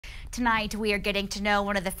Tonight, we are getting to know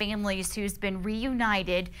one of the families who's been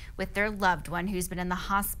reunited with their loved one who's been in the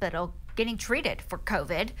hospital getting treated for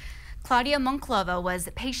COVID. Claudia Monclova was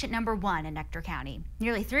patient number 1 in Ector County.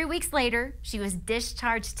 Nearly 3 weeks later, she was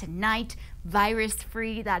discharged tonight,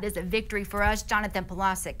 virus-free. That is a victory for us. Jonathan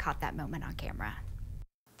Polasic caught that moment on camera.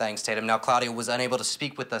 Thanks, Tatum. Now, Claudia was unable to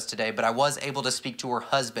speak with us today, but I was able to speak to her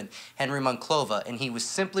husband, Henry Monclova, and he was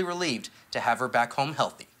simply relieved to have her back home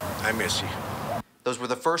healthy. I miss you. Those were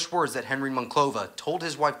the first words that Henry Monclova told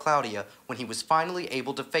his wife, Claudia, when he was finally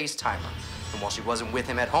able to FaceTime her. And while she wasn't with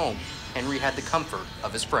him at home, Henry had the comfort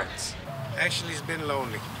of his friends. Actually, it's been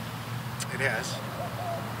lonely. It has.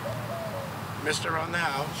 Missed around the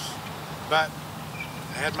house, but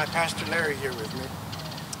I had my pastor Larry here with me,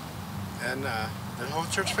 and the whole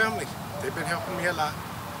church family. They've been helping me a lot.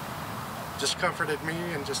 Just comforted me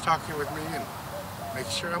and just talking with me and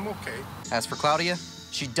making sure I'm okay. As for Claudia,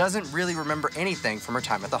 she doesn't really remember anything from her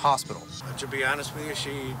time at the hospital. To be honest with you,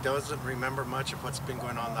 she doesn't remember much of what's been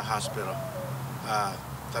going on in the hospital.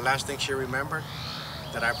 The last thing she remembered,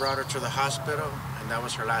 that I brought her to the hospital, and that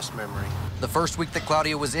was her last memory. The first week that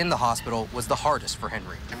Claudia was in the hospital was the hardest for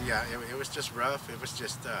Henry. And yeah, it was just rough. It was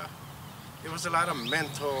just, it was a lot of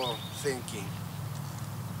mental thinking.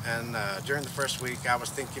 And during the first week, I was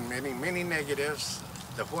thinking many negatives,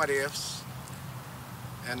 the what ifs.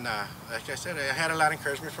 And like I said, I had a lot of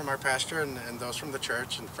encouragement from our pastor and those from the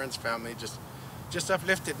church and friends, family, just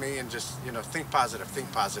uplifted me and just, you know, think positive,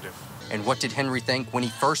 think positive. And what did Henry think when he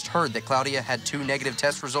first heard that Claudia had 2 negative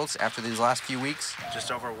test results after these last few weeks?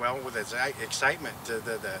 Just overwhelmed with excitement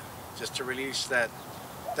just to release that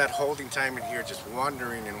holding time in here, just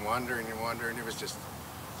wondering and wondering and wondering. It was just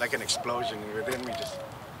like an explosion within me, just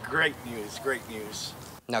great news, great news.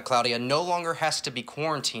 Now, Claudia no longer has to be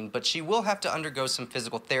quarantined, but she will have to undergo some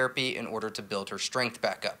physical therapy in order to build her strength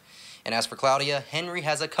back up. And as for Claudia, Henry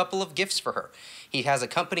has a couple of gifts for her. He has a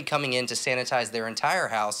company coming in to sanitize their entire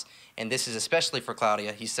house, and this is especially for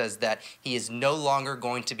Claudia. He says that he is no longer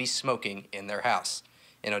going to be smoking in their house.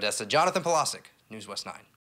 In Odessa, Jonathan Polasic, NewsWest 9.